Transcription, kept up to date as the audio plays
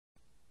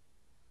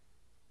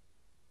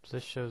So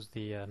this shows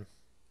the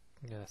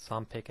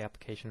aiSomPic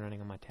application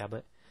running on my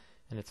tablet,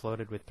 and it's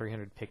loaded with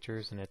 300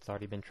 pictures and it's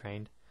already been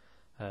trained.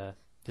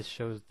 This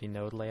shows the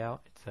node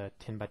layout. It's a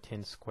 10 by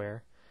 10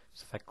 square.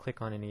 So if I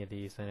click on any of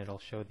these, then it'll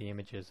show the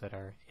images that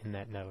are in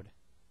that node.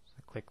 So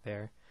I click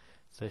there.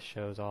 So this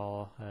shows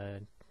all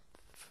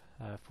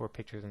 4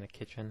 pictures in the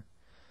kitchen.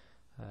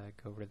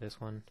 Go over to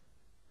this one.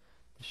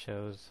 This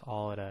shows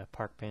all at a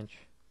park bench.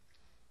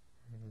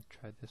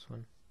 Try this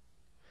one.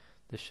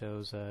 This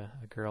shows a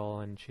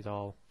girl and she's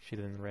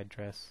in a red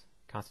dress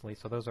constantly.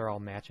 So those are all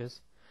matches.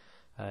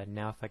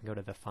 Now if I can go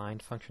to the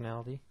find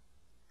functionality,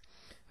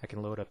 I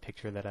can load a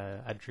picture that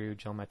I drew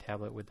on my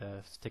tablet with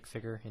a stick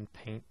figure in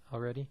Paint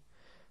already.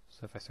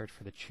 So if I search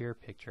for the cheer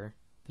picture,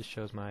 this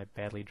shows my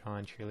badly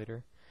drawn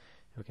cheerleader.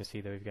 And we can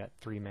see that we've got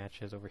 3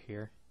 matches over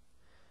here.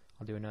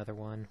 I'll do another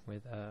one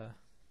with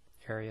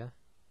area.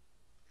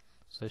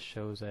 So this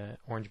shows an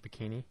orange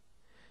bikini,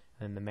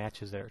 and the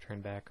matches that are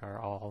turned back are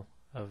all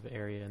of the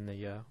area in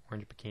the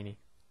orange bikini.